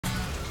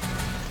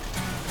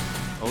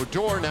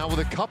Odor now with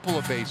a couple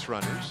of base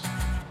runners.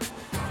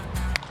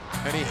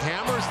 And he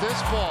hammers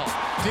this ball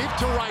deep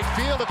to right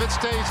field. If it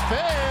stays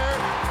fair,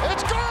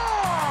 it's gone!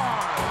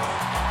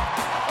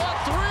 A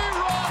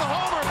three-run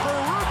homer for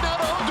Rougned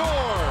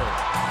Odor.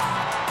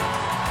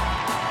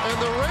 And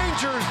the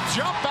Rangers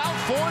jump out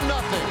for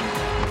nothing.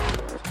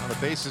 Now the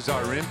bases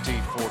are empty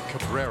for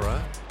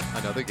Cabrera,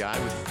 another guy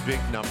with big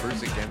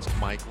numbers against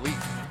Mike Leake.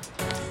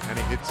 And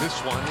he hits this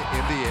one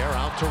in the air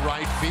out to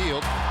right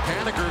field.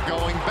 Haniger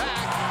going back.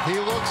 He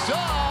looks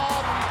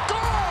up.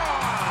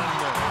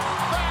 Gone!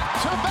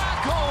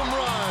 Back-to-back home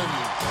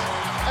runs.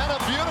 And a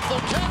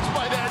beautiful catch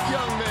by that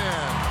young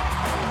man.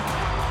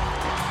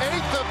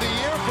 8th of the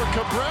year for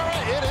Cabrera.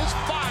 It is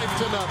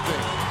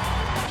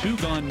 5-0. 2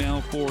 gone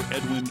now for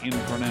Edwin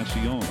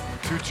Encarnacion.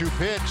 2-2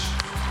 pitch.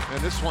 And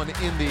this one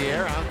in the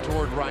air out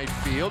toward right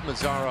field.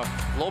 Mazara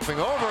loping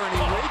over, and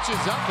he reaches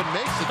up and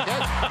makes the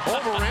catch.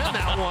 Overran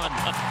that one.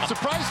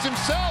 Surprised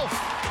himself.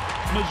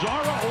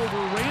 Mazara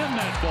overran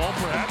that ball.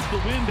 Perhaps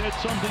the wind had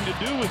something to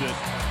do with it.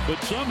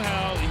 But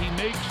somehow he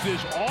makes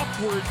this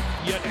awkward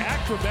yet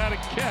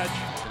acrobatic catch.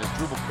 And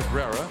Asdrubal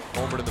Cabrera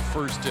homered in the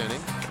first inning.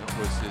 That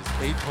was his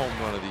 8th home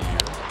run of the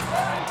year.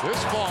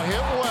 This ball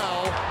hit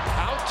well.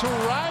 Out to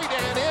right,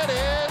 and it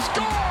is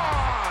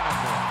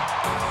gone!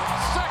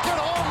 Second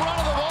home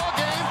run of the ball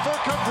game for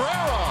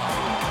Cabrera.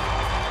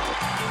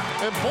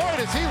 And boy,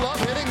 does he love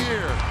hitting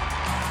here.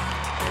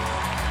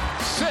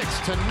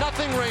 6-0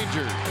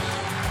 Rangers.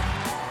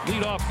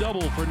 Leadoff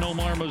double for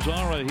Nomar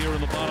Mazara here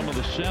in the bottom of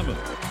the 7th.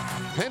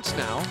 Pence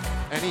now,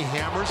 and he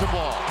hammers a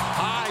ball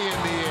high in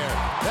the air.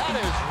 That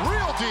is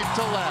real deep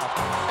to left,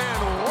 and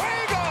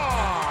way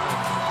gone!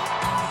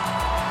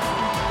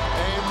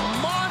 A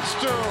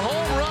monster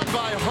home run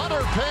by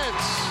Hunter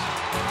Pence.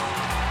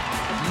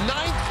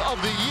 9th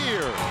of the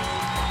year.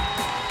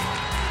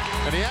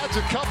 And he adds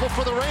a couple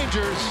for the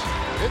Rangers.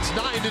 It's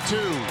 9-2.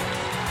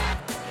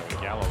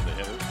 Gallo, the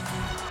hitter.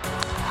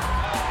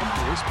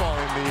 This ball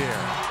in the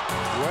air.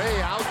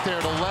 Way out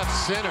there to left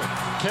center.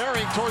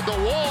 Carrying toward the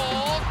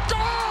wall.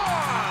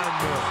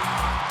 Gone!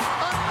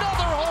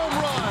 Another home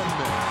run.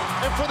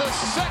 And for the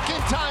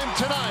second time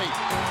tonight,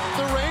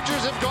 the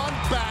Rangers have gone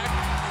back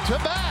to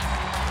back.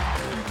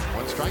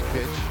 One strike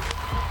pitch.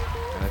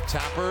 And a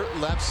tapper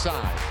left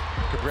side.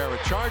 Cabrera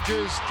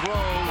charges, throws,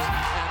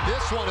 and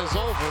this one is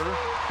over.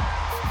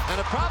 And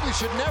it probably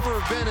should never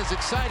have been as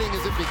exciting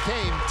as it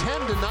became.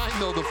 10-9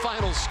 though, the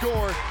final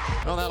score.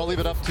 Well, that'll leave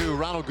it up to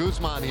Ronald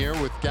Guzman here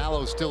with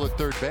Gallo still at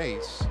third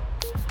base.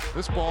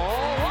 This ball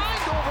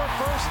lined over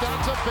first.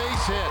 That's a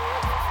base hit.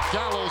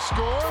 Gallo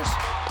scores,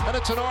 and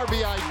it's an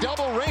RBI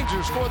double.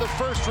 Rangers score the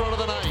first run of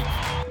the night.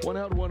 1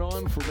 out, 1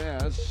 on for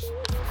Maz.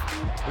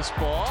 This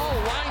ball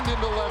lined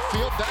into left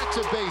field. That's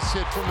a base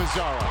hit for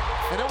Mazara.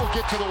 And it will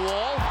get to the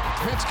wall.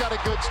 Pence got a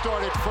good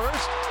start at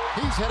first.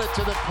 He's headed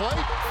to the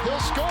plate. He'll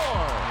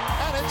score.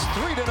 And it's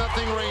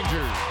 3-0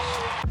 Rangers.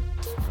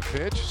 A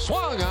pitch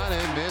swung on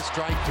and missed,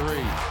 strike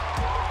 3.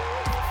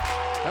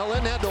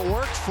 Ellen had to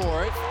work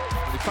for it.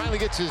 And he finally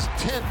gets his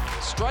 10th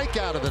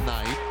strikeout of the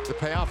night. The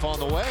payoff on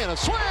the way, and a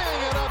swing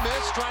and a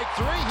miss, strike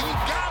 3. He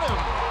got him.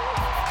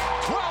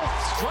 12th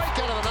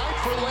strikeout of the night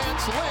for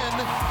Lance Lynn,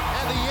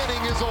 and the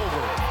inning is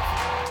over.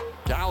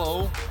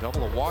 Gallo,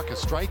 double a walk, a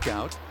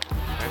strikeout,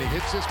 and he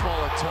hits this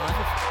ball a ton,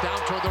 down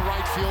toward the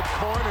right field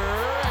corner,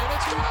 and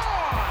it's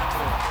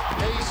gone!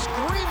 A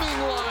screaming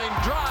line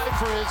drive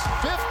for his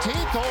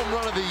 15th home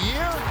run of the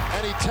year,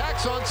 and he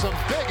tacks on some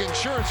big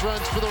insurance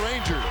runs for the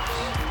Rangers.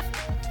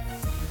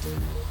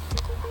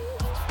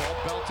 This ball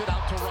belted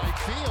out to right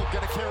field,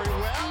 gonna carry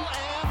well,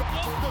 and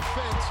off the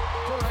fence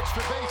for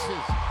extra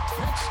bases.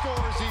 Pence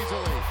scores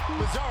easily.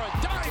 Mazara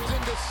dives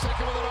into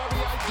second with an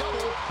RBI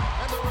double,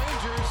 and the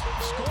Rangers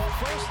score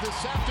first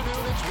this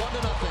afternoon. It's 1-0.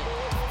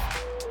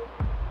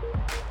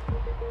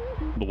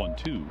 The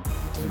 1-2.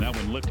 And that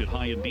one lifted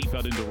high and deep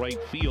out into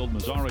right field.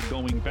 Mazara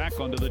going back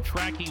onto the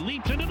track. He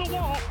leaps into the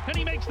wall, and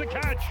he makes the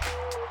catch.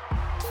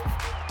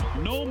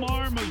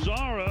 Nomar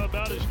Mazara,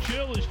 about as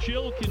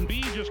chill can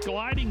be, just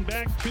gliding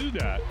back to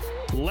that.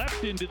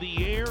 Left into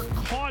the air,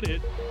 caught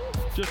it.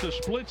 Just a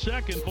split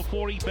second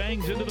before he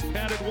bangs into the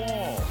padded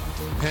wall.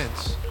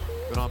 Pence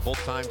been on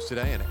both times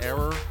today, an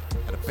error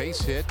and a base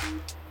hit.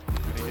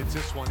 And he hits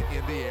this one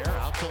in the air,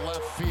 out to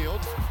left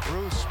field.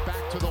 Bruce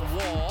back to the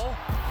wall.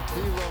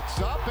 He looks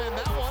up, and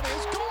that one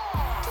is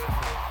gone!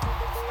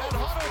 And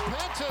Hunter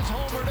Pence has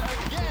homered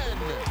again.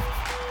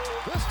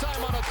 This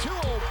time on a 2-0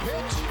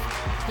 pitch,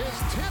 his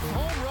 10th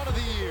home run of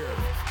the year.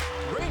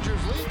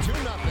 Rangers lead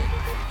 2-0.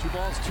 2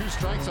 balls, 2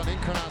 strikes on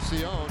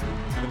Encarnacion.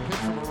 And a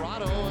pitch from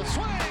Murado, a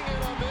swing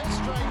and a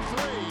miss, strike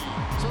 3.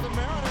 So the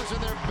Mariners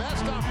in their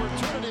best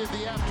opportunity of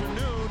the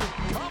afternoon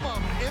come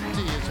up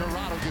empty as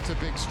Murado gets a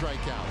big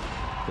strikeout.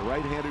 The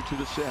right-hander to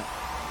the set.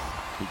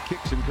 He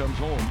kicks and comes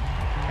home.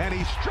 And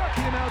he struck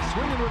him out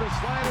swinging with a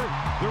slider.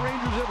 The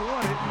Rangers have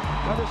won it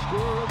by the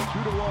score of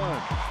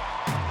 2-1.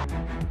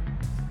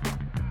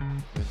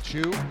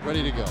 Chu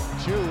ready to go.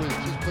 Chu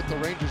has just put the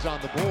Rangers on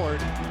the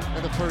board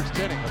in the first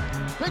inning.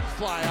 A big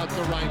fly out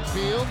to right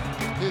field.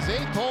 His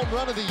 8th home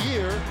run of the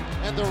year,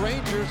 and the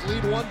Rangers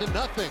lead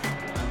 1-0.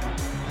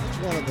 It's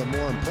one of the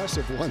more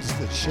impressive ones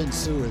that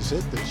Shin-Soo has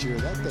hit this year.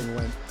 That thing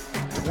went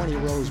 20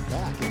 rows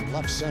back in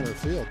left center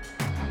field.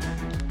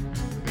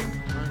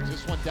 Turns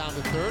this one down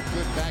to third.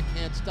 Good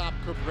backhand stop.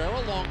 Cabrera,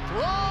 long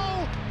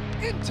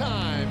throw in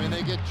time, and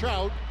they get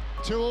Trout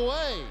 2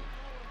 away.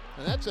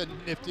 And that's a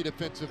nifty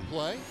defensive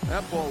play.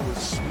 That ball was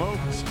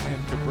smoked,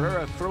 and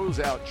Cabrera throws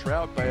out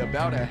Trout by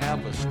about a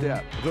half a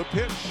step. The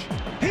pitch,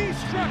 he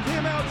struck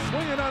him out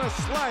swinging on a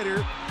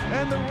slider,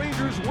 and the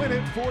Rangers win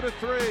it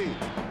 4-3.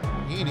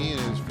 Heaney in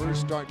his first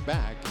start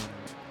back.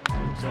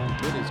 So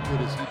he did as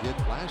good as he did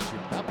last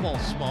year. That ball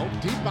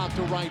smoked deep out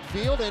to right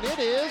field, and it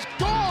is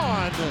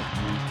gone.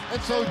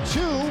 And so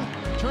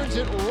Chu turns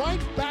it right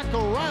back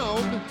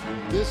around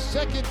this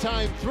second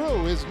time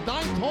through. His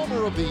 9th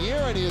homer of the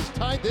year, and he has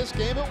tied this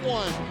game at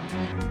 1.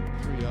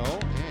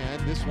 3-0,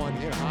 and this one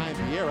hit high in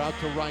the air out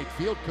to right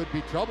field. Could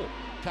be trouble.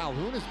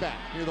 Calhoun is back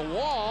near the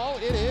wall.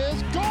 It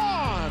is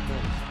gone.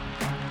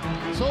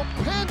 So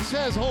Pence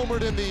has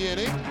homered in the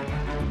inning.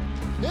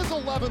 His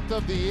 11th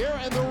of the year,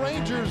 and the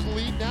Rangers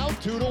lead now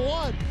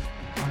 2-1.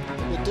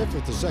 A bit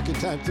different the second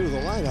time through the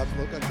lineup.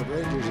 Look like the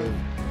Rangers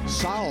have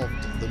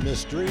solved the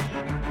mystery.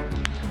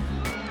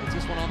 It's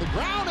this one on the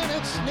ground, and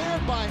it's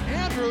snared by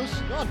Andrews.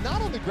 No,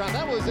 not on the ground.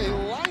 That was a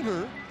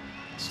liner.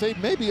 Stayed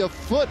maybe a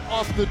foot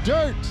off the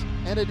dirt,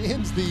 and it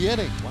ends the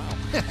inning. Wow.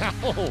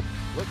 Oh,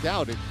 look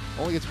out. It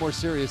only gets more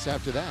serious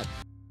after that.